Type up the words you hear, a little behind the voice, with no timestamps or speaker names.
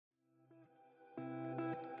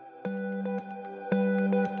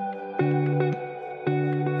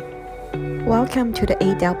Welcome to the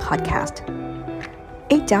ADAO podcast.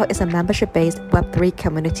 ADAO is a membership-based Web3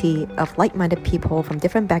 community of like-minded people from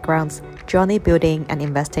different backgrounds, jointly building and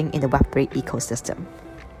investing in the Web3 ecosystem.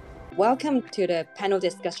 Welcome to the panel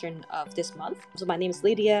discussion of this month. So my name is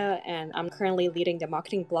Lydia, and I'm currently leading the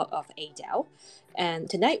marketing blog of ADAO. And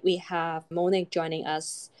tonight we have Monin joining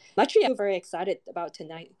us. Actually, I'm very excited about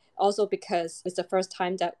tonight. Also because it's the first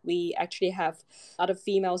time that we actually have other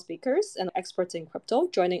female speakers and experts in crypto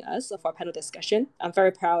joining us for a panel discussion. I'm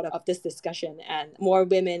very proud of this discussion and more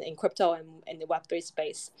women in crypto and in the Web3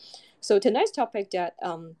 space. So tonight's topic that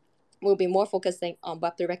we'll be more focusing on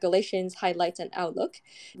Web3 regulations, highlights, and outlook.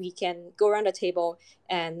 We can go around the table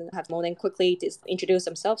and have Monin quickly introduce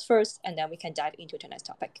themselves first, and then we can dive into tonight's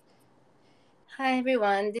topic. Hi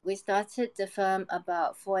everyone. We started the firm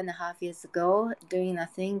about 4.5 years ago, doing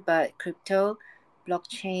nothing but crypto,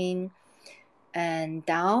 blockchain, and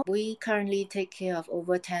DAO. We currently take care of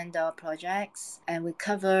over 10 DAO projects, and we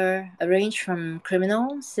cover a range from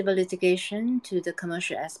criminal, civil litigation to the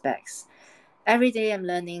commercial aspects. Every day I'm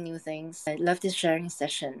learning new things. I love this sharing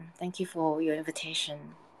session. Thank you for your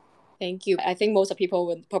invitation. Thank you. I think most of people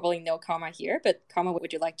would probably know Karma here, but Karma,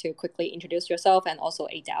 would you like to quickly introduce yourself and also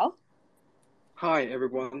ADAO? Hi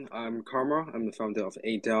everyone, I'm Karma. I'm the founder of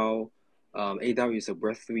ADAO. ADAO is a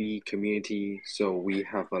Web3 community, so we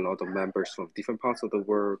have a lot of members from different parts of the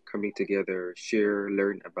world coming together, share,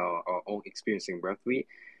 learn about our own experience in Web3,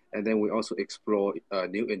 and then we also explore a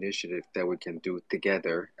new initiative that we can do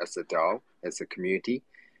together as a DAO, as a community.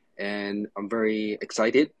 And I'm very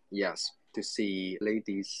excited, yes, to see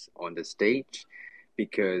ladies on the stage,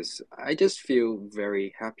 because I just feel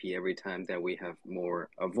very happy every time that we have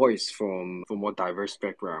a voice from more diverse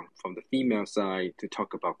background, from the female side to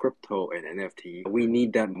talk about crypto and NFT. We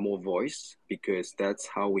need that more voice because that's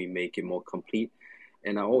how we make it more complete.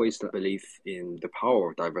 And I always believe in the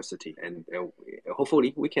power of diversity, and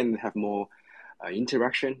hopefully we can have more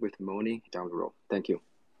interaction with Monin down the road. Thank you.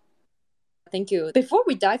 Thank you. Before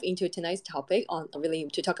we dive into tonight's topic on really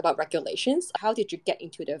to talk about regulations, how did you get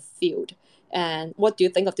into the field? And what do you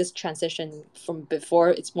think of this transition from before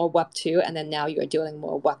it's more Web 2 and then now you're dealing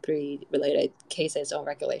more Web 3 related cases or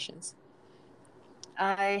regulations?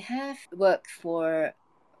 I have worked for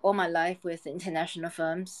all my life with international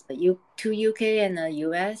firms, two UK and a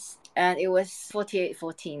US, and it was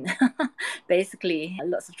 48-14, basically,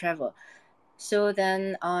 lots of travel. So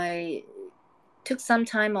then I took some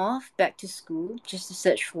time off back to school just to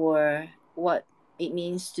search for what it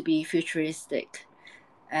means to be futuristic.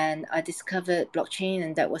 And I discovered blockchain,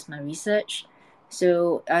 and that was my research.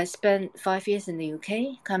 So I spent 5 years in the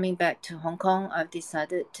UK. Coming back to Hong Kong, I've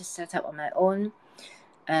decided to set up on my own,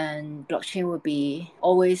 and blockchain will be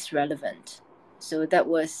always relevant. So that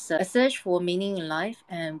was a search for meaning in life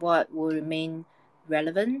and what will remain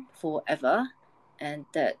relevant forever, and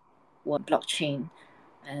that was blockchain.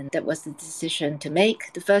 And that was the decision to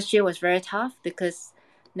make. The first year was very tough because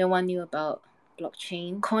no one knew about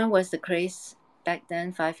blockchain. Coin was the craze back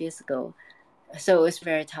then, 5 years ago. So it was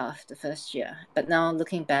very tough the first year. But now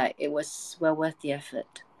looking back, it was well worth the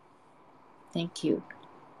effort. Thank you.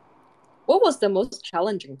 What was the most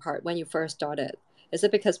challenging part when you first started? Is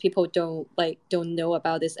it because people don't know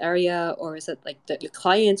about this area, or is it like your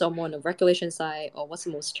clients are more on the regulation side, or what's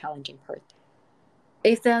the most challenging part?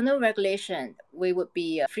 If there are no regulation, we would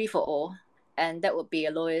be free for all, and that would be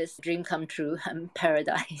a lawyer's dream come true and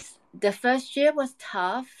paradise. The first year was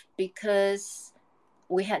tough because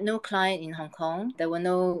we had no client in Hong Kong. There were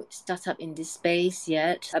no startup in this space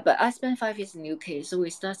yet. But I spent 5 years in the UK, so we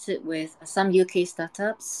started with some UK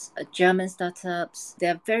startups, German startups.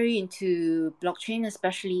 They're very into blockchain,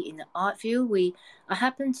 especially in the art field. I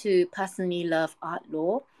happen to personally love art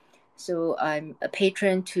law. So I'm a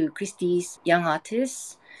patron to Christie's Young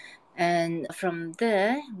Artists. And from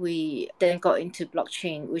there, we then got into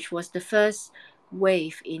blockchain, which was the first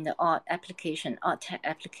wave in the art tech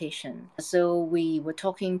application. So we were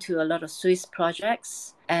talking to a lot of Swiss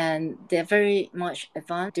projects, and they're very much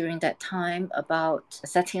advanced during that time about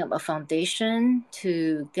setting up a foundation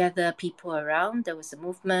to gather people around. There was a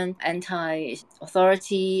movement,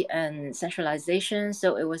 anti-authority and centralization.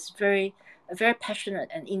 So it was a very passionate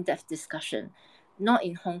and in-depth discussion, not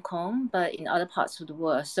in Hong Kong, but in other parts of the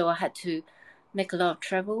world. So I had to make a lot of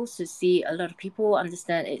travels to see a lot of people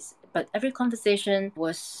understand it. But every conversation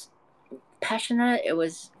was passionate. It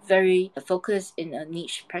was very focused in a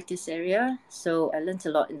niche practice area. So I learned a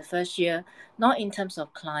lot in the first year, not in terms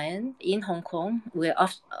of client. In Hong Kong, we're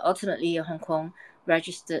ultimately a Hong Kong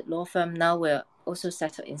registered law firm. Now we're also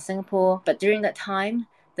settled in Singapore. But during that time,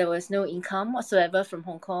 there was no income whatsoever from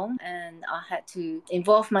Hong Kong, and I had to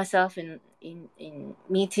involve myself in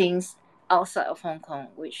meetings outside of Hong Kong,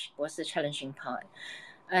 which was the challenging part.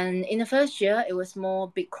 And in the first year, it was more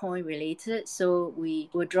Bitcoin related. So we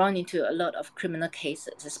were drawn into a lot of criminal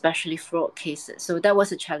cases, especially fraud cases. So that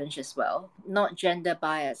was a challenge as well. Not gender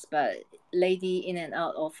bias, but lady in and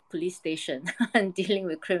out of police station and dealing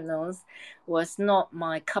with criminals was not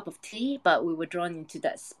my cup of tea, but we were drawn into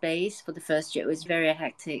that space for the first year. It was very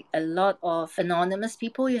hectic. A lot of anonymous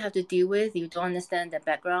people you have to deal with. You don't understand their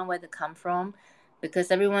background, where they come from, because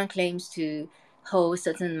everyone claims to hold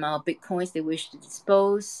certain amount of Bitcoins they wish to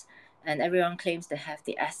dispose, and everyone claims they have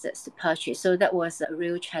the assets to purchase. So that was a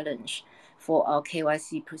real challenge for our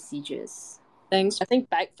KYC procedures. Thanks. I think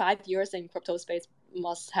back 5 years in crypto space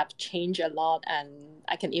must have changed a lot, and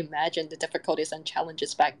I can imagine the difficulties and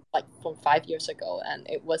challenges back like from 5 years ago. And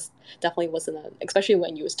it was definitely wasn't especially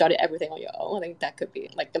when you started everything on your own. I think that could be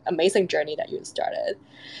like the amazing journey that you started.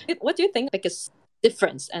 What do you think biggest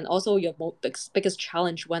difference and also your biggest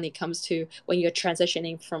challenge when it comes to when you're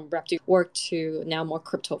transitioning from Web3 work to now more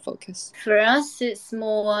crypto focus? For us, it's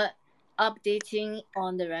more updating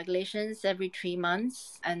on the regulations every 3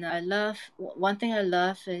 months. And one thing I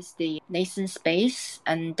love is the nascent space,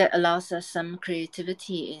 and that allows us some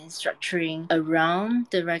creativity in structuring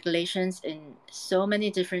around the regulations in so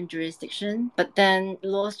many different jurisdictions. But then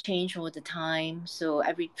laws change all the time. So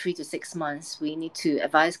every 3 to 6 months, we need to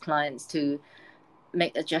advise clients to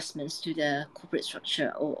make adjustments to the corporate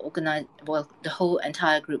structure or organize the whole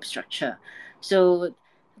entire group structure. So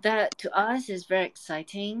that to us is very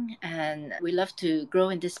exciting, and we love to grow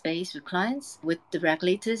in this space with clients, with the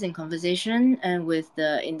regulators in conversation, and with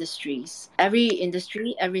the industries. Every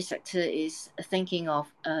industry, every sector is thinking of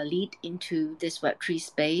a lead into this Web3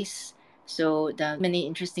 space. So there are many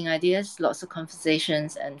interesting ideas, lots of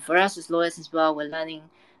conversations, and for us as lawyers as well, we're learning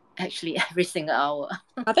actually every single hour.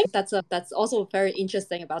 I think that's also very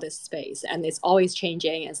interesting about this space, and it's always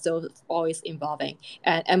changing and still always evolving.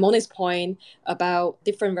 And Moni's point about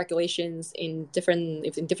different regulations in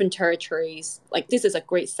different territories, like this is a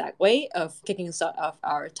great segue of kicking us out of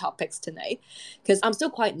our topics tonight, because I'm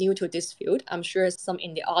still quite new to this field. I'm sure some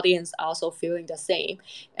in the audience are also feeling the same,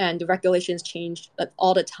 and the regulations change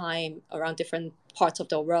all the time around different parts of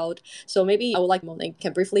the world. So maybe I would like Monin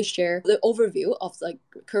can briefly share the overview of like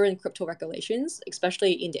current crypto regulations,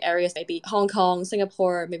 especially in the areas maybe Hong Kong,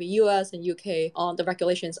 Singapore, maybe US and UK, on the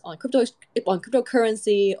regulations on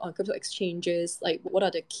cryptocurrency, on crypto exchanges. Like what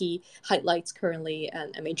are the key highlights currently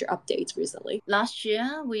and major updates recently? Last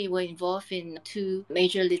year, we were involved in 2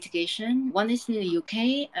 major litigation. One is in the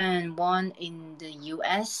UK and one in the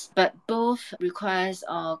US, but both requires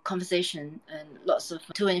our conversation and lots of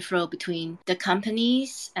to and fro between the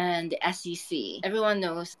companies and the SEC. Everyone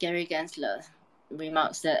knows Gary Gensler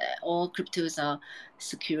remarks that all cryptos are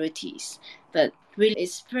securities, but really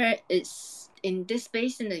it's in this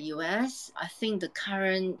space in the US. I think the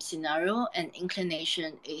current scenario and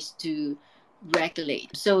inclination is to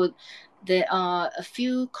regulate. So there are a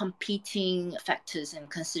few competing factors and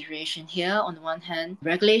consideration here. On the one hand,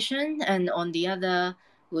 regulation, and on the other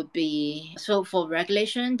would be, so for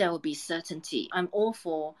regulation, there will be certainty. I'm all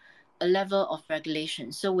for a level of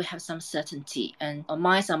regulation, so we have some certainty and our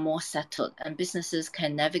minds are more settled and businesses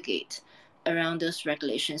can navigate around those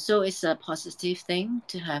regulations. So it's a positive thing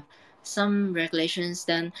to have some regulations.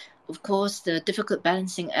 Then of course the difficult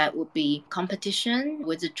balancing act would be competition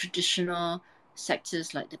with the traditional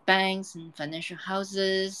sectors like the banks and financial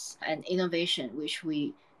houses, and innovation, which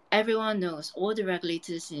everyone knows, all the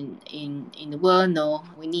regulators in the world know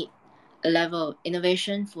we need a level of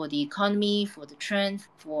innovation for the economy, for the trend,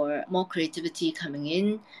 for more creativity coming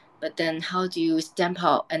in. But then how do you stamp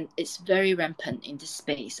out? And it's very rampant in this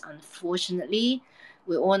space. Unfortunately,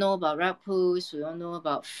 we all know about rug pulls, we all know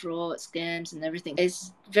about fraud, scams, and everything.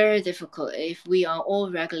 It's very difficult. If we are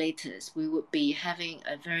all regulators, we would be having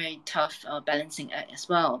a very tough balancing act as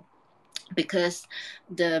well, because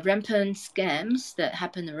the rampant scams that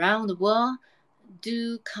happen around the world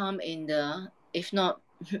do come in the, if not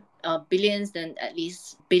billions, then at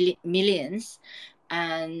least millions,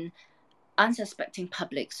 and unsuspecting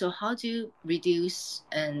public. So how do you reduce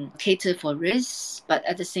and cater for risks, but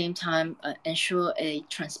at the same time ensure a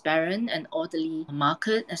transparent and orderly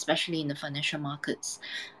market, especially in the financial markets?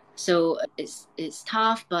 So it's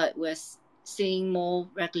tough, but we're seeing more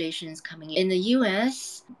regulations coming in the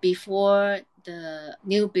US. Before the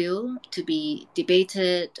new bill to be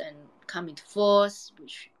debated and come into force,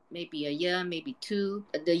 which maybe a year, maybe 2,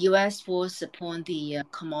 the US forced upon the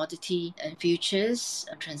commodity and futures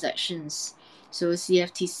transactions, so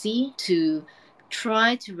CFTC, to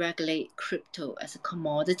try to regulate crypto as a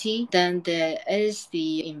commodity. Then there is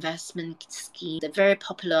the investment scheme, the very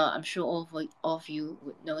popular, I'm sure all of you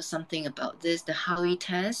would know something about this, the Howey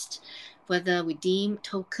test, whether we deem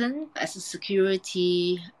token as a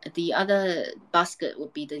security. The other basket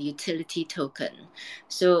would be the utility token.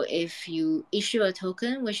 So if you issue a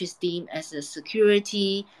token which is deemed as a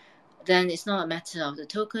security, then it's not a matter of the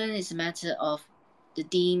token, it's a matter of the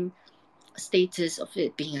deemed status of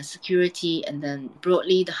it being a security. And then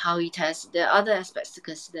broadly the Howey test, there are other aspects to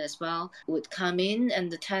consider as well, would come in, and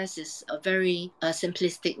the test is a very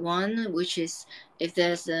simplistic one, which is if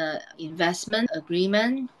there's an investment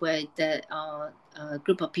agreement where there are a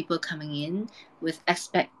group of people coming in with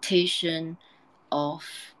expectation of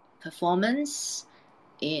performance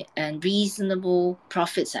and reasonable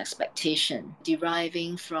profits expectation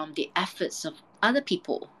deriving from the efforts of other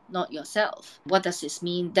people, not yourself. What does this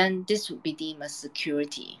mean? Then this would be deemed as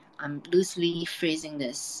security. I'm loosely phrasing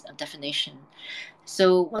this definition.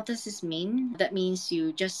 So what does this mean? That means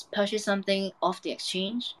you just purchase something off the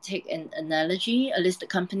exchange. Take an analogy, a listed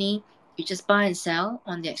company, you just buy and sell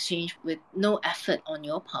on the exchange with no effort on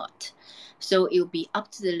your part. So it will be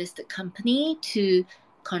up to the listed company to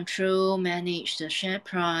control, manage the share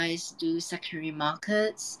price, do secondary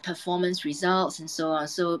markets, performance results, and so on.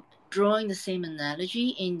 So drawing the same analogy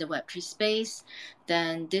in the Web3 space,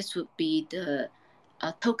 then this would be the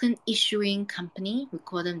token issuing company. We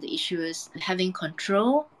call them the issuers, having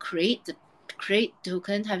control, create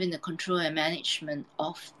token, having the control and management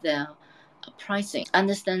of their pricing.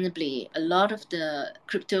 Understandably, a lot of the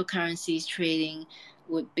cryptocurrencies trading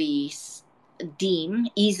would be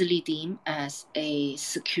easily deemed as a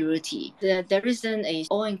security. There isn't a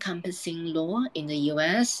all-encompassing law in the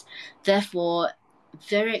US, therefore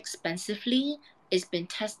very expensively it's been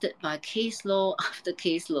tested by case law after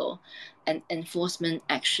case law and enforcement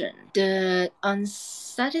action. The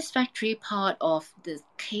unsatisfactory part of the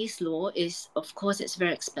case law is, of course, it's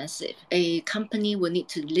very expensive. A company will need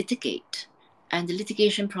to litigate, and the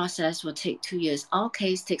litigation process will take 2 years. Our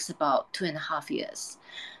case takes about 2.5 years.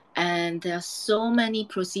 And there are so many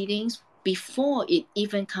proceedings before it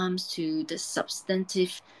even comes to the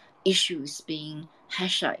substantive issues being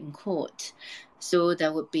hashed out in court. So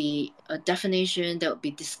there would be a definition, there would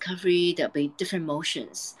be discovery, there would be different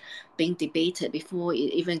motions being debated before it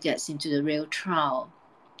even gets into the real trial.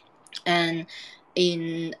 And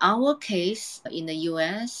in our case, in the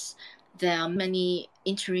US, there are many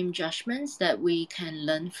interim judgments that we can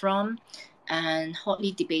learn from, and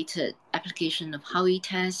hotly debated application of Howey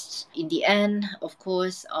tests. In the end, of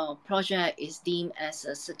course, our project is deemed as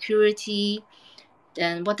a security.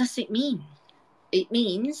 Then what does it mean? It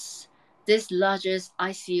means this largest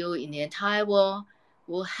ICO in the entire world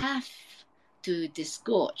will have to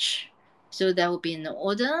disgorge. So there will be an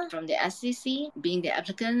order from the SEC, being the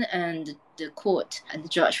applicant, and the court and the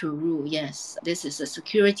judge will rule, yes, this is a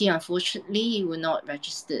security. Unfortunately, you were not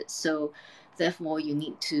registered. So therefore, you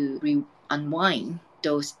need to unwind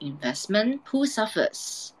those investments. Who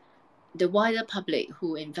suffers? The wider public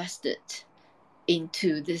who invested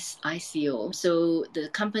into this ICO. So the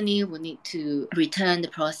company will need to return the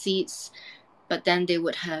proceeds, but then they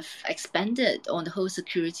would have expended on the whole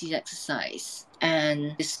securities exercise.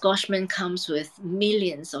 And disgorgement comes with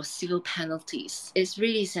millions of civil penalties. It's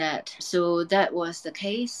really sad. So that was the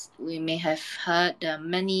case. We may have heard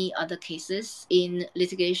many other cases in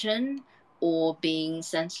litigation or being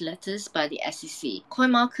sent letters by the SEC.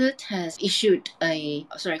 Coinbase has issued a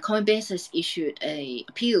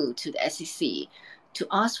appeal to the SEC to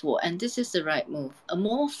ask for, and this is the right move, a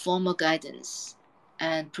more formal guidance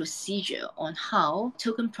and procedure on how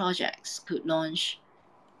token projects could launch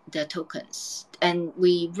their tokens. And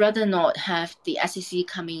we rather not have the SEC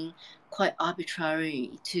coming quite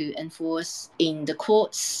arbitrarily to enforce in the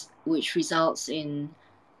courts, which results in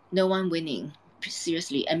no one winning.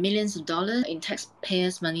 Seriously, and millions of dollars in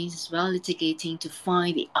taxpayers' money as well, litigating to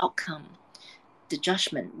find the outcome, the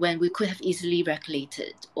judgment, when we could have easily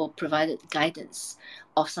regulated or provided guidance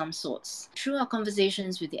of some sorts. Through our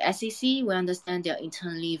conversations with the SEC, we understand they are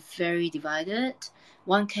internally very divided.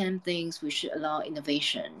 One camp thinks we should allow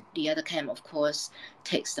innovation. The other camp, of course,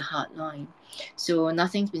 takes the hard line. So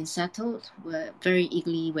nothing's been settled. We're very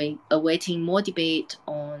eagerly awaiting more debate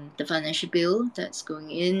on the financial bill that's going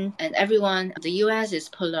in. And everyone, the US is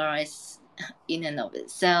polarized in and of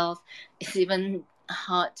itself. It's even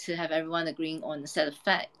hard to have everyone agreeing on a set of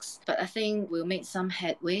facts. But I think we'll make some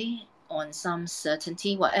headway on some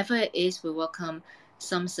certainty. Whatever it is, we welcome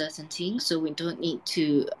some certainty, so we don't need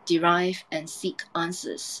to derive and seek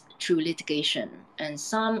answers through litigation. And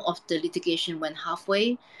some of the litigation went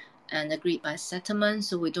halfway and agreed by settlement,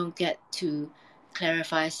 so we don't get to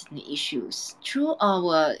clarify certain issues. Through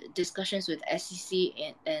our discussions with SEC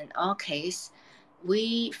in our case,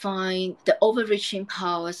 we find the overreaching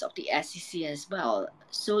powers of the SEC as well.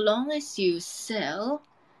 So long as you sell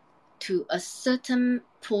to a certain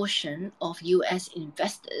portion of US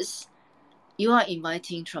investors, you are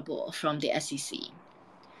inviting trouble from the SEC.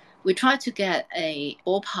 We try to get a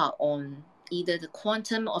ballpark on either the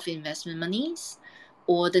quantum of investment monies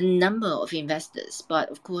or the number of investors,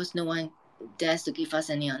 but of course no one dares to give us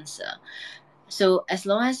any answer. So as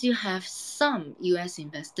long as you have some US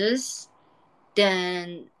investors,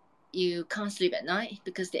 then you can't sleep at night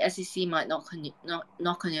because the SEC might knock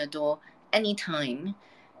on your door anytime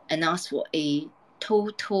and ask for a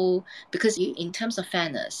total, because in terms of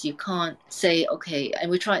fairness, you can't say, okay,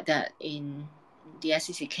 and we tried that in the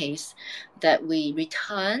SEC case, that we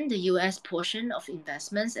return the US portion of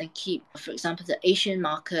investments and keep, for example, the Asian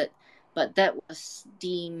market, but that was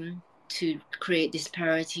deemed to create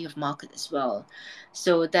disparity of market as well.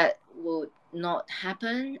 So that would not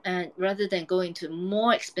happen, and rather than go into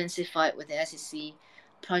more expensive fight with the SEC,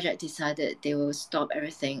 project decided they will stop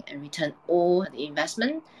everything and return all the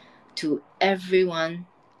investment to everyone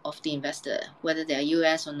of the investor, whether they are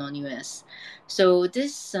US or non-US. So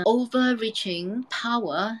this overreaching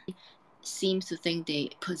power seems to think they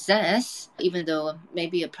possess, even though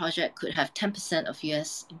maybe a project could have 10% of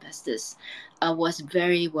US investors, was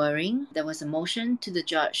very worrying. There was a motion to the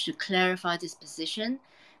judge to clarify this position,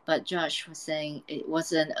 but judge was saying it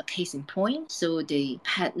wasn't a case in point, so they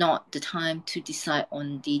had not the time to decide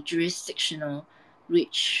on the jurisdictional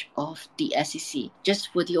reach of the SEC.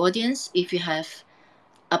 Just for the audience, if you have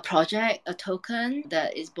a project, a token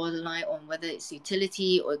that is borderline on whether it's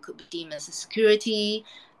utility or it could be deemed as a security,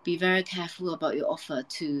 be very careful about your offer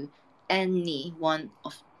to any one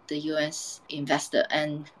of the US investor.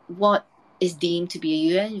 And what is deemed to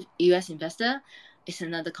be a US investor is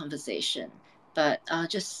another conversation. But I'll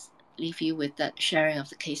just leave you with that sharing of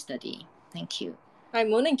the case study. Thank you. Hi,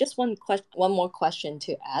 Monin. Just one more question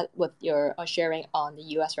to add with your sharing on the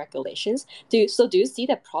U.S. regulations. Do you see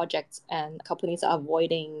that projects and companies are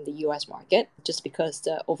avoiding the U.S. market just because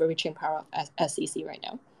the overreaching power of SEC right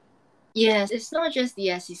now? Yes, it's not just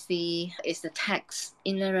the SEC, it's the tax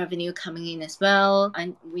inner revenue coming in as well.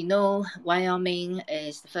 And we know Wyoming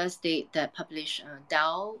is the first state that published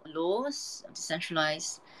DAO laws,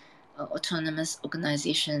 decentralized autonomous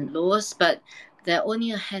organization laws, but there are only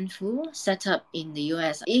a handful set up in the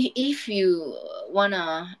US. If you want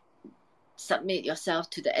to submit yourself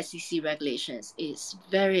to the SEC regulations, it's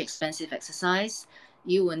very expensive exercise.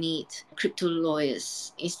 You will need crypto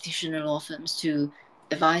lawyers, institutional law firms to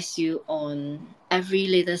advise you on every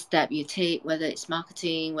little step you take, whether it's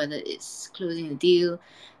marketing, whether it's closing the deal,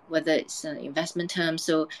 whether it's an investment term.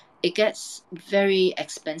 So it gets very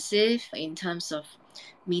expensive in terms of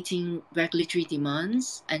meeting regulatory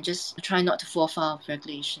demands and just try not to fall foul of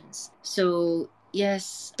regulations. So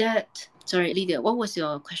yes, sorry, Lydia, what was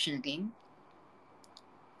your question again?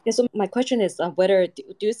 Yeah, so my question is whether do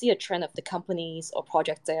you see a trend of the companies or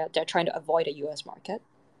projects that they're trying to avoid the US market?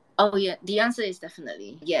 Oh yeah, the answer is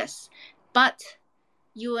definitely yes. But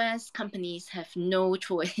US companies have no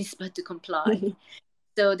choice but to comply.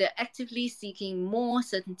 So they're actively seeking more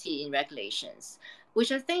certainty in regulations,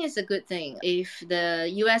 which I think is a good thing. If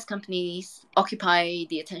the US companies occupy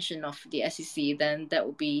the attention of the SEC, then that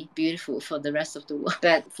would be beautiful for the rest of the world.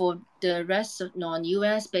 But for the rest of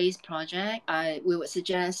non-US based project, we would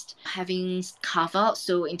suggest having carve out.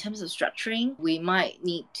 So in terms of structuring, we might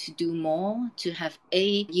need to do more to have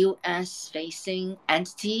a US facing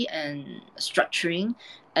entity and structuring.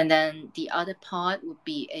 And then the other part would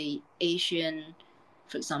be a Asian,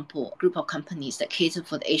 for example, group of companies that cater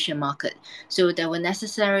for the Asian market. So there will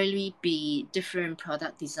necessarily be different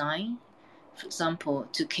product design, for example,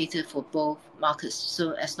 to cater for both markets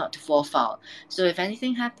so as not to fall foul. So if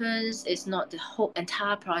anything happens, it's not the whole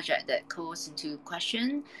entire project that goes into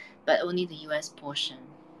question, but only the US portion.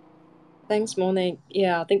 Thanks, Monin.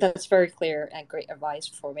 Yeah, I think that's very clear and great advice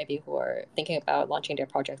for maybe who are thinking about launching their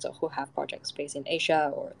projects or who have projects based in Asia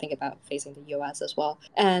or think about facing the US as well.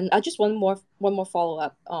 And I just one more follow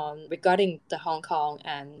up on regarding the Hong Kong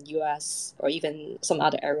and US or even some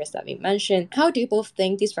other areas that we mentioned. How do you both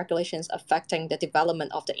think these regulations affecting the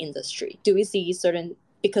development of the industry? Do we see certain,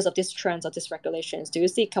 because of these trends of these regulations, do you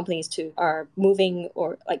see companies are moving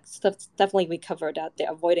or like stuff? Definitely we covered that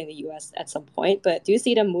they're avoiding the US at some point, but do you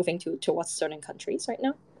see them moving towards certain countries right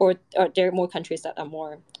now? Or are there more countries that are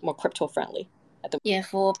more crypto friendly? Yeah,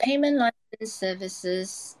 for payment license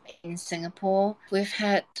services in Singapore, we've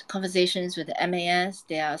had conversations with the MAS.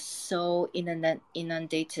 They are so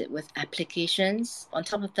inundated with applications. On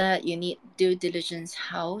top of that, you need due diligence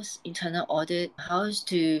house, internal audit house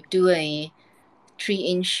to do a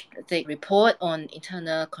 3-inch thick report on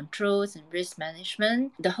internal controls and risk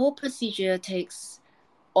management. The whole procedure takes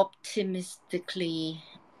optimistically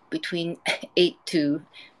between 8 to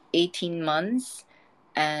 18 months,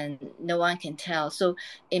 and no one can tell. So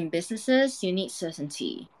in businesses, you need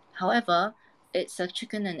certainty. However, it's a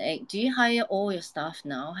chicken and egg. Do you hire all your staff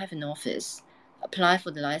now, have an office, apply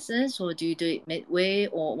for the license, or do you do it midway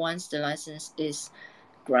or once the license is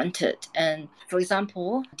granted? And for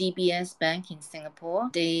example, DBS Bank in Singapore,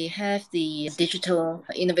 they have the digital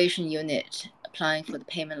innovation unit applying for the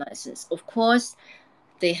payment license. Of course,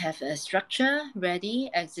 they have a structure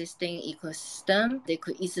ready, existing ecosystem. They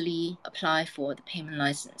could easily apply for the payment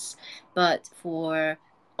license. But for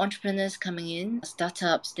entrepreneurs coming in,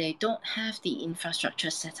 startups, they don't have the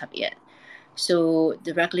infrastructure set up yet. So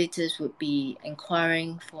the regulators would be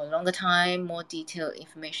inquiring for a longer time, more detailed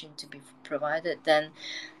information to be provided. Then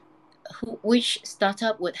which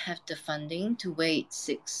startup would have the funding to wait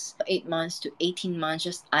 8 months to 18 months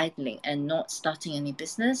just idling and not starting any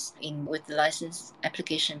business with the license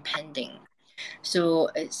application pending? So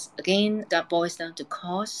it's again, that boils down to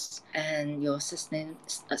costs and your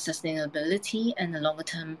sustainability and the longer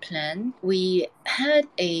term plan. We had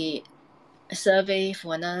a survey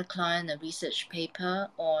for another client, a research paper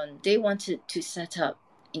on, they wanted to set up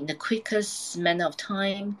in the quickest manner of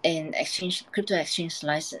time an crypto exchange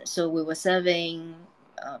license. So we were surveying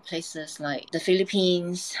places like the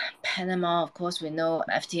Philippines, Panama. Of course, we know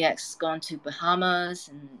FTX gone to Bahamas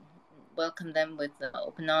and welcome them with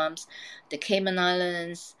open arms, the Cayman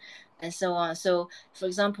Islands, and so on. So, for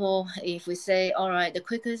example, if we say, all right, the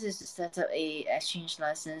quickest is to set up a exchange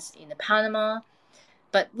license in the Panama,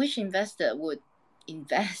 but which investor would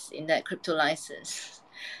invest in that crypto license?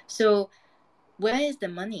 So where is the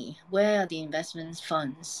money? Where are the investment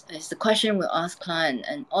funds? It's the question we'll ask client.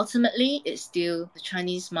 And ultimately, it's still the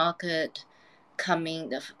Chinese market coming,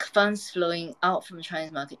 the funds flowing out from the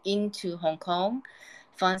Chinese market into Hong Kong.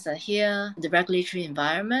 Funds are here. The regulatory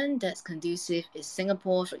environment that's conducive is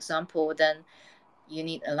Singapore, for example. Then you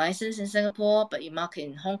need a license in Singapore, but you market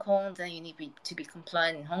in Hong Kong. Then you need to be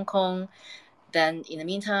compliant in Hong Kong. Then in the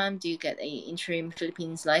meantime, do you get an interim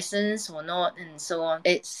Philippines license or not, and so on?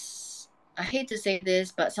 I hate to say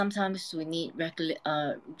this, but sometimes we need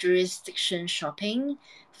jurisdiction shopping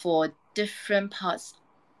for different parts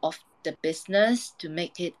of the business to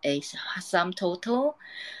make it a sum total,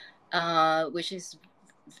 which is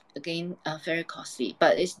again very costly,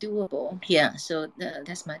 but it's doable. Yeah, so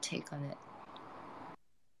that's my take on it.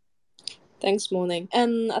 Thanks, Monin.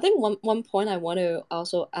 And I think one point I want to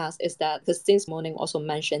also ask is that, because since Monin also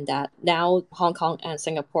mentioned that now Hong Kong and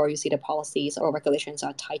Singapore, you see the policies or regulations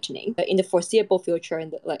are tightening. But in the foreseeable future, in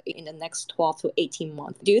the next 12 to 18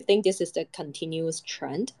 months, do you think this is the continuous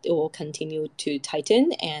trend? It will continue to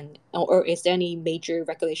tighten, or is there any major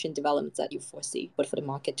regulation developments that you foresee, but for the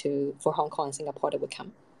market for Hong Kong and Singapore that would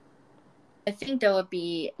come? I think there will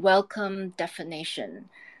be welcome definition.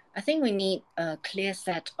 I think we need a clear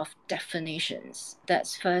set of definitions.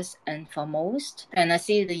 That's first and foremost. And I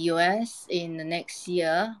see the US in the next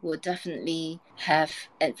year will definitely have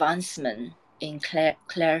advancement in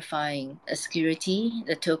clarifying the security,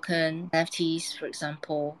 the token, NFTs, for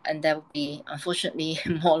example. And there will be, unfortunately,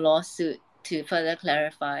 more lawsuit to further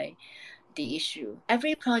clarify the issue.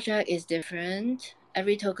 Every project is different.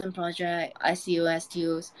 Every token project, ICOs,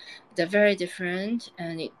 STOs, they're very different,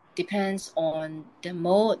 and it depends on the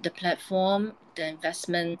mode, the platform, the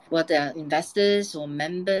investment, whether they're investors or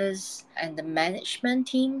members, and the management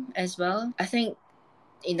team as well. I think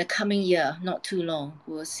in the coming year, not too long,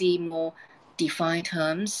 we'll see more defined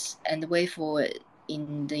terms and the way forward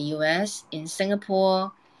in the US. In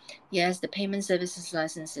Singapore, yes, the payment services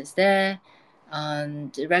license is there.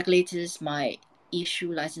 The regulators might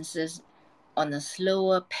issue licenses on a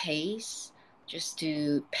slower pace just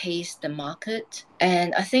to pace the market.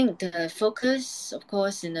 And I think the focus, of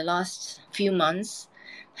course, in the last few months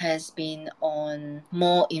has been on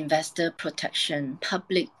more investor protection,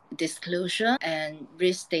 public disclosure, and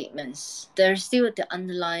risk statements. There's still the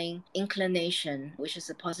underlying inclination, which is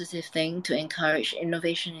a positive thing, to encourage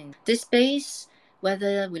innovation in this space.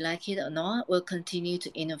 Whether we like it or not, we'll continue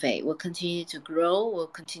to innovate, we'll continue to grow, we'll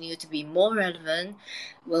continue to be more relevant,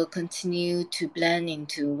 we'll continue to blend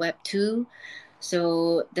into Web2.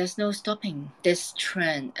 So there's no stopping this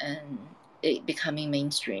trend and it becoming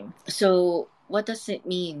mainstream. So what does it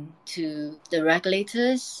mean to the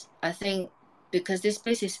regulators? I think because this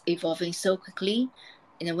space is evolving so quickly,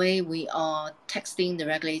 in a way, we are texting the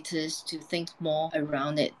regulators to think more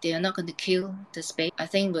around it. They are not going to kill the space. I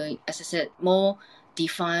think as I said, more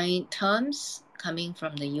defined terms coming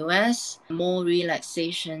from the US, more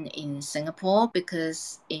relaxation in Singapore,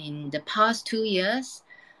 because in the past 2 years,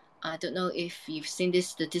 I don't know if you've seen these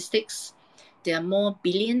statistics, there are more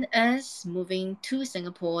billionaires moving to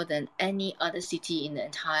Singapore than any other city in the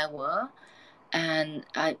entire world. And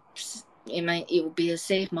it would be a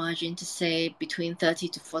safe margin to say between 30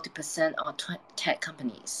 to 40% are tech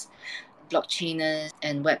companies, blockchainers,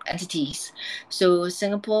 and web entities. So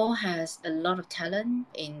Singapore has a lot of talent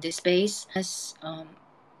in this space.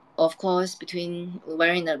 Of course, between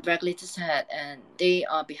wearing the regulator's hat, and they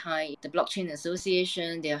are behind the Blockchain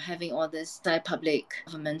Association, they are having all this public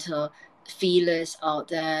governmental feelers out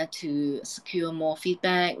there to secure more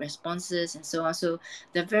feedback, responses, and so on. So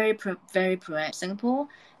they're very proactive, Singapore,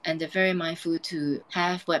 and they're very mindful to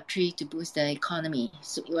have Web3 to boost their economy.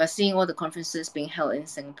 So you are seeing all the conferences being held in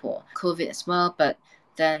Singapore, COVID as well, but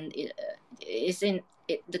then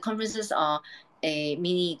the conferences are a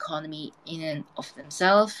mini economy in and of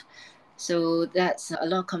themselves. So that's a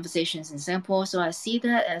lot of conversations in Singapore. So I see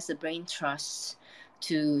that as a brain trust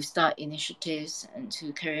to start initiatives and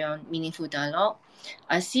to carry on meaningful dialogue.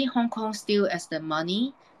 I see Hong Kong still as the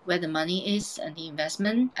money, where the money is and the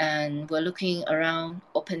investment. And we're looking around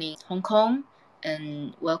opening Hong Kong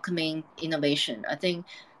and welcoming innovation. I think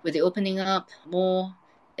with the opening up more,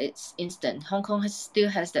 it's instant. Hong Kong still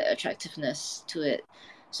has that attractiveness to it.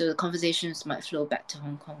 So the conversations might flow back to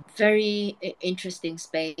Hong Kong. Very interesting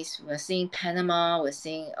space. We're seeing Panama, we're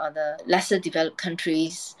seeing other lesser developed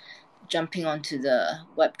countries jumping onto the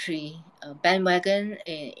Web3 bandwagon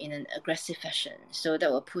in an aggressive fashion. So that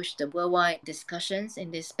will push the worldwide discussions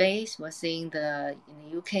in this space. We're seeing in the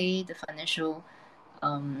UK, the financial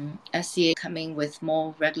SCA coming with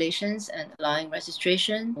more regulations and allowing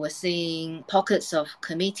registration. We're seeing pockets of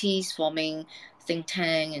committees forming think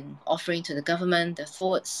tank and offering to the government their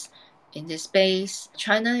thoughts in this space.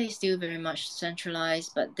 China is still very much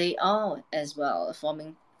centralized, but they are as well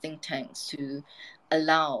forming think tanks to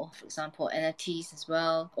allow, for example, NFTs as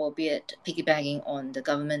well, albeit piggybacking on the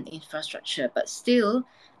government infrastructure, but still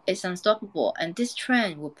it's unstoppable. And this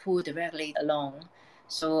trend will pull the regulator along.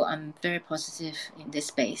 So I'm very positive in this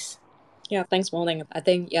space. Yeah, thanks, Monin. I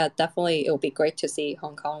think, definitely it would be great to see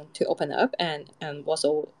Hong Kong to open up, and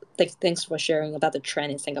also thanks for sharing about the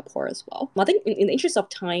trend in Singapore as well. I think in the interest of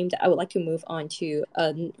time, I would like to move on to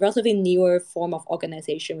a relatively newer form of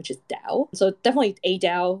organization, which is DAO. So definitely a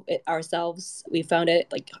DAO ourselves, we founded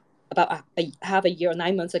about half a year,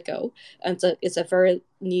 9 months ago, and it's a very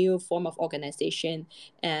new form of organization,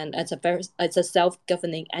 and it's a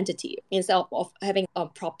self-governing entity. Instead of having a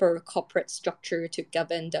proper corporate structure to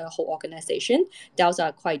govern the whole organization, DAOs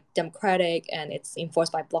are quite democratic, and it's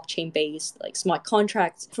enforced by blockchain-based smart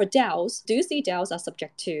contracts. For DAOs, do you see DAOs are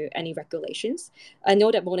subject to any regulations? I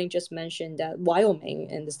know that Monin just mentioned that Wyoming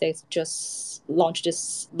in the States just launched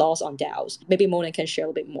this laws on DAOs. Maybe Monin can share a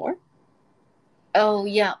little bit more. Oh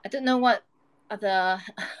yeah, I don't know what other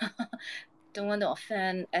don't want to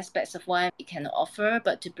offend aspects of why we can offer,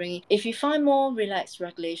 but if you find more relaxed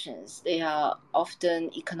regulations, they are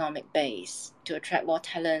often economic based to attract more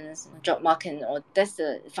talents, job market, or that's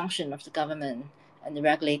the function of the government and the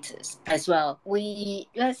regulators as well.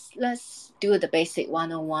 Let's do the basic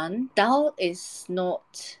 101. DAO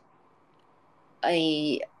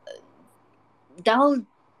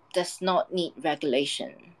does not need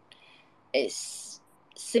regulation. It's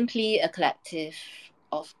simply a collective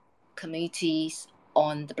of communities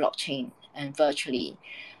on the blockchain and virtually.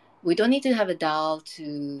 We don't need to have a DAO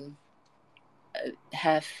to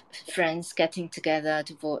have friends getting together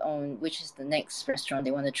to vote on which is the next restaurant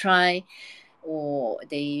they want to try, or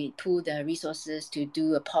they pool their resources to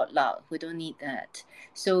do a potluck. We don't need that.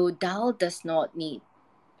 So DAO does not need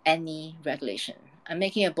any regulation. I'm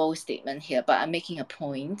making a bold statement here, but I'm making a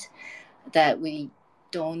point that we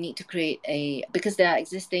don't need to create because there are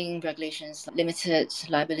existing regulations, limited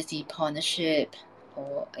liability partnership,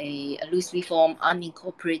 or a loosely formed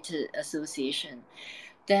unincorporated association.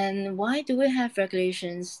 Then why do we have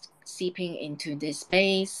regulations seeping into this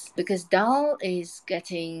space? Because DAO is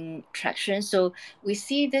getting traction. So we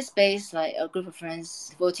see this space like a group of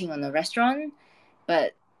friends voting on a restaurant,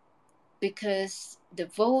 but because the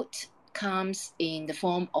vote comes in the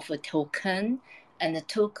form of a token, and the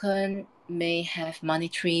token may have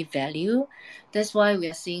monetary value. That's why we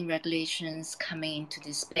are seeing regulations coming into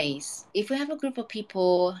this space. If we have a group of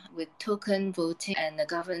people with token voting and the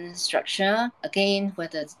governance structure, again,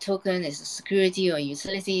 whether the token is a security or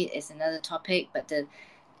utility is another topic, but the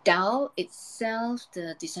DAO itself,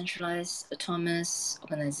 the decentralized autonomous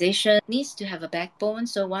organization, needs to have a backbone.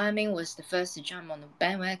 So Wyoming was the first to jump on the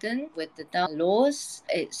bandwagon with the DAO laws.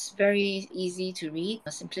 It's very easy to read,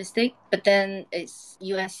 simplistic, but then it's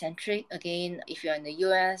US-centric. Again, if you're in the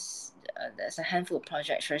US, there's a handful of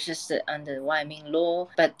projects registered under the Wyoming law.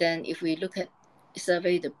 But then if we look at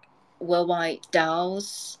survey the worldwide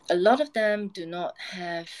DAOs, a lot of them do not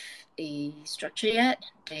have a structure yet.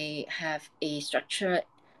 They have a structure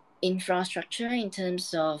infrastructure in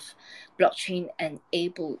terms of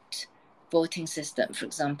blockchain-enabled voting system, for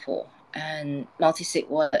example, and multi-sig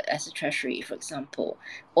wallet as a treasury, for example.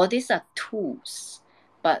 All these are tools,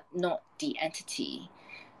 but not the entity.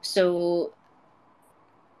 So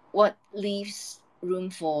what leaves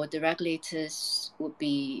room for the regulators would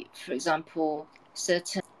be, for example,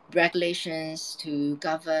 certain regulations to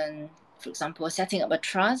govern, for example, setting up a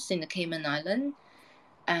trust in the Cayman Island,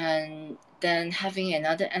 and then having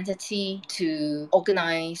another entity to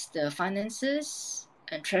organize the finances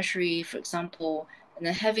and treasury, for example, and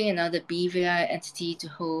then having another BVI entity to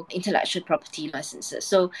hold intellectual property licenses.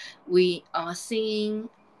 So we are seeing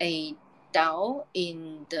a DAO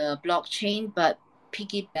in the blockchain, but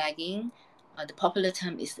piggybacking, the popular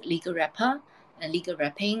term is legal wrapper, and legal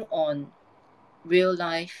wrapping on real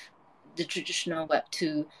life, the traditional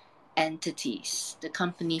Web2 entities, the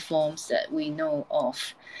company forms that we know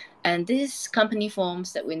of. And these company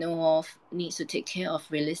forms that we know of needs to take care of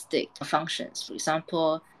realistic functions. For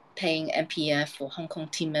example, paying MPF for Hong Kong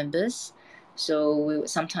team members. So we would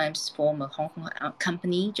sometimes form a Hong Kong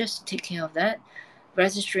company just to take care of that.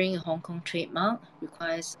 Registering a Hong Kong trademark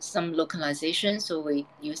requires some localization, so we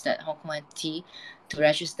use that Hong Kong entity to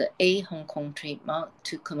register a Hong Kong trademark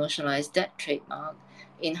to commercialize that trademark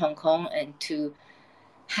in Hong Kong and to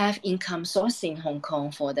have income source in Hong Kong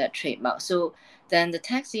for that trademark. So then the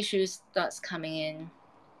tax issue starts coming in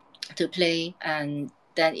to play, and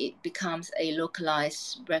then it becomes a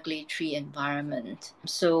localized regulatory environment.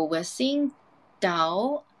 So we're seeing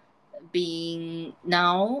DAO being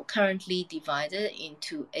now currently divided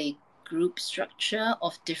into a group structure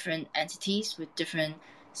of different entities with different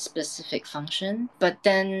specific function. But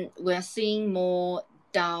then we're seeing more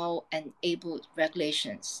DAO-enabled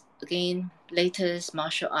regulations. Again, latest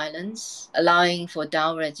Marshall Islands allowing for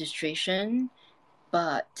DAO registration,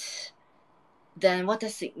 but then what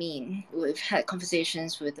does it mean? We've had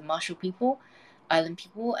conversations with the Marshall people, island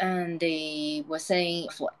people, and they were saying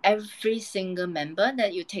for every single member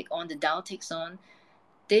that you take on, the DAO takes on,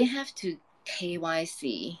 they have to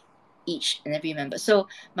KYC each and every member. So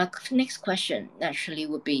my next question naturally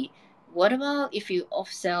would be, what about if you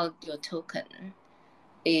off-sell your token?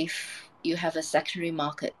 If you have a secondary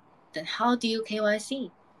market, then how do you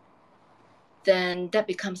KYC? Then that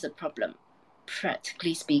becomes a problem,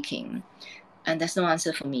 practically speaking. And there's no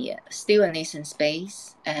answer for me yet. Still a nascent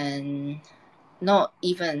space, and not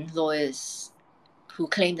even lawyers who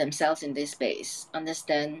claim themselves in this space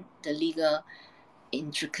understand the legal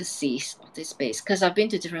intricacies of this space. Because I've been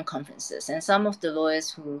to different conferences, and some of the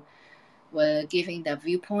lawyers who were giving their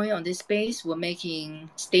viewpoint on this space were making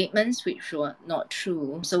statements which were not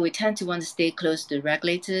true. So we tend to want to stay close to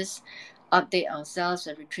regulators, update ourselves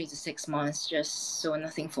every 3 to 6 months, just so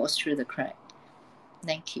nothing falls through the crack.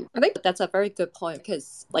 Thank you. I think that's a very good point,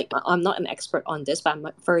 because I'm not an expert on this, but I'm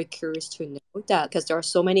very curious to know that, because there are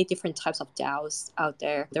so many different types of DAOs out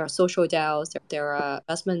there. There are social DAOs, there are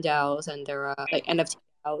investment DAOs, and there are NFT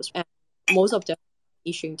DAOs, and most of them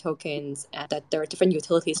issuing tokens, and that there are different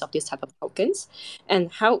utilities of this type of tokens.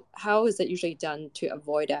 And how is it usually done to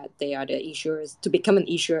avoid that they are the issuers, to become an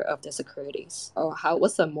issuer of the securities? Or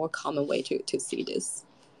what's a more common way to see this?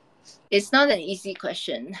 It's not an easy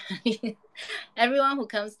question. Everyone who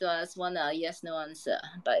comes to us want a yes/no answer,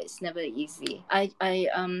 but it's never easy.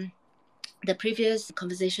 The previous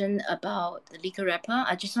conversation about the legal wrapper,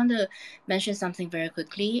 I just want to mention something very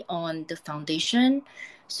quickly on the foundation.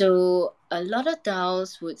 So a lot of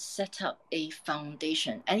DAOs would set up a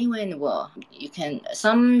foundation anywhere in the world.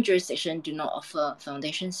 Some jurisdictions do not offer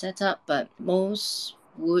foundation setup, but most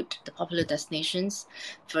would. The popular destinations,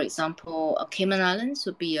 for example, Cayman Islands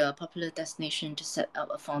would be a popular destination to set up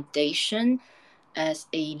a foundation as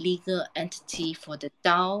a legal entity for the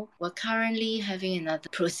DAO. We're currently having another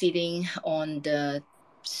proceeding on the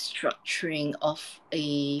structuring of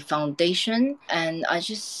a foundation, and I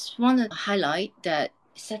just want to highlight that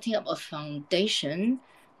setting up a foundation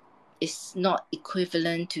is not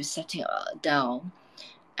equivalent to setting up a DAO.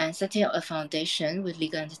 And setting up a foundation with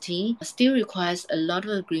legal entity still requires a lot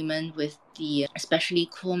of agreement with the especially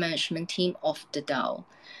core management team of the DAO.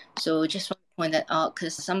 So just want to point that out,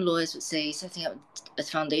 because some lawyers would say setting up a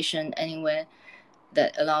foundation anywhere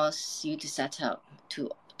that allows you to set up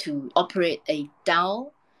to operate a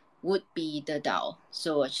DAO would be the DAO.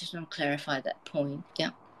 So I just want to clarify that point.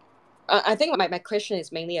 Yeah. I think my question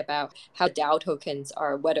is mainly about how DAO tokens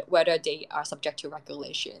are, whether they are subject to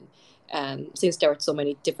regulation. Since there are so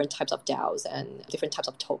many different types of DAOs and different types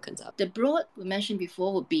of tokens. The broad we mentioned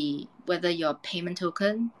before would be whether you're a payment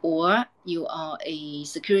token or you are a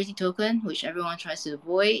security token, which everyone tries to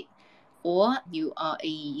avoid, or you are a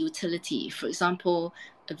utility. For example,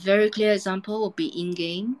 a very clear example would be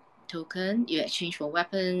in-game token. You exchange for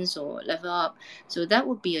weapons or level up. So that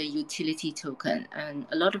would be a utility token. And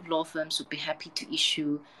a lot of law firms would be happy to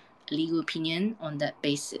issue a legal opinion on that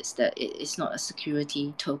basis, that it is not a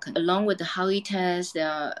security token. Along with the Howey test, there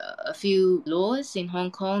are a few laws in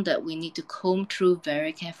Hong Kong that we need to comb through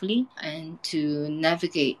very carefully and to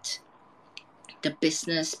navigate the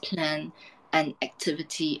business plan and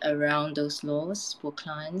activity around those laws for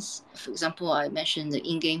clients. For example, I mentioned the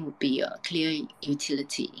in-game would be a clear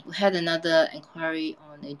utility. We had another inquiry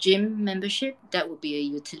on a gym membership. That would be a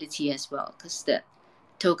utility as well, because that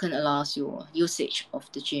token allows your usage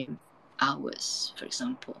of the gym hours, for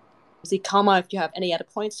example. See, Karma, if you have any other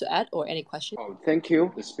points to add or any questions. Oh, thank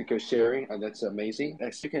you, the speaker sharing, and that's amazing.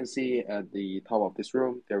 As you can see at the top of this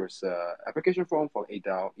room, there is an application form for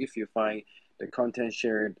ADAO. If you find the content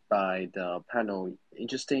shared by the panel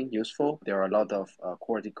interesting, useful, there are a lot of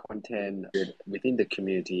quality content within the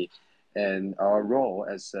community, and our role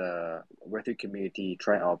as a Web3 community,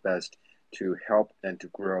 try our best to help and to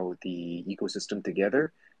grow the ecosystem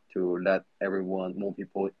together, to let more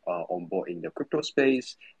people on board in the crypto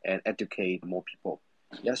space and educate more people.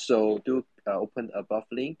 Yes, so do open above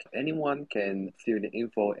link. Anyone can fill the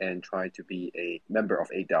info and try to be a member of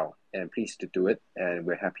ADAO, and please to do it. And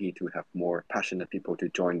we're happy to have more passionate people to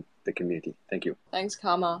join the community. Thank you. Thanks,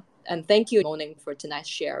 Karma. And thank you, Monin, for tonight's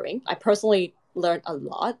sharing. I personally learned a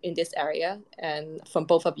lot in this area and from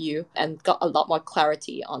both of you, and got a lot more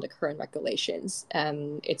clarity on the current regulations.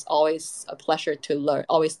 And it's always a pleasure to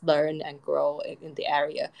always learn and grow in the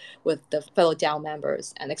area with the fellow DAO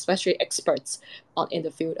members and especially experts in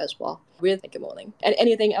the field as well. Really thank you, Monin. And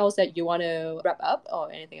anything else that you want to wrap up or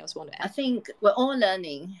anything else you want to add? I think we're all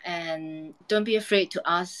learning, and don't be afraid to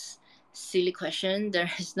ask silly questions. There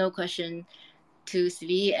is no question too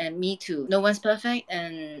silly, and me too. No one's perfect,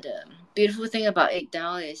 and beautiful thing about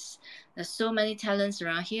 8DAO is there's so many talents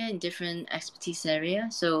around here in different expertise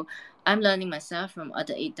areas. So I'm learning myself from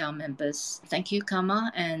other 8DAO members. Thank you,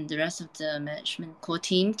 Karma, and the rest of the management core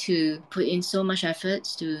team to put in so much effort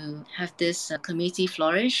to have this community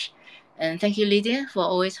flourish. And thank you, Lydia, for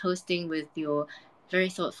always hosting with your very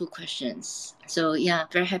thoughtful questions. So yeah,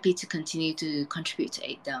 very happy to continue to contribute to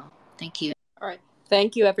 8DAO. Thank you. All right.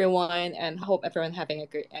 Thank you, everyone, and hope everyone having a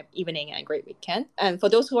great evening and a great weekend. And for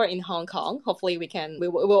those who are in Hong Kong, hopefully we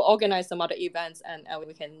will organize some other events, and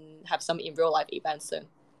we can have some in real life events soon.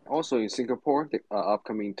 Also in Singapore, the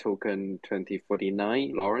upcoming Token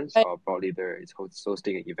 2049, Lawrence, our Block Leader, is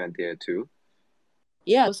hosting an event there too.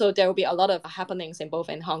 Yeah, so there will be a lot of happenings in both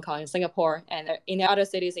in Hong Kong and Singapore, and in other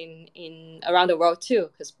cities in around the world too,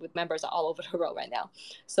 because members are all over the world right now.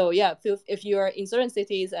 So yeah, if you're in certain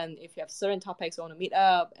cities and if you have certain topics you want to meet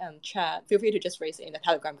up and chat, feel free to just raise it in the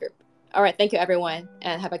Telegram group. All right, thank you everyone,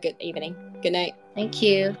 and have a good evening. Good night. Thank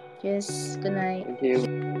you. Yes, good night. Thank you.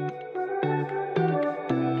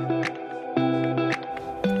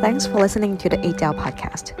 Thanks for listening to the 8DAO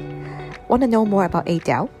podcast. Want to know more about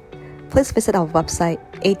 8DAO? Please visit our website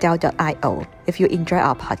 8DAO.io if you enjoy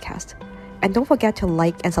our podcast. And don't forget to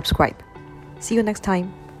like and subscribe. See you next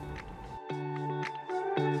time.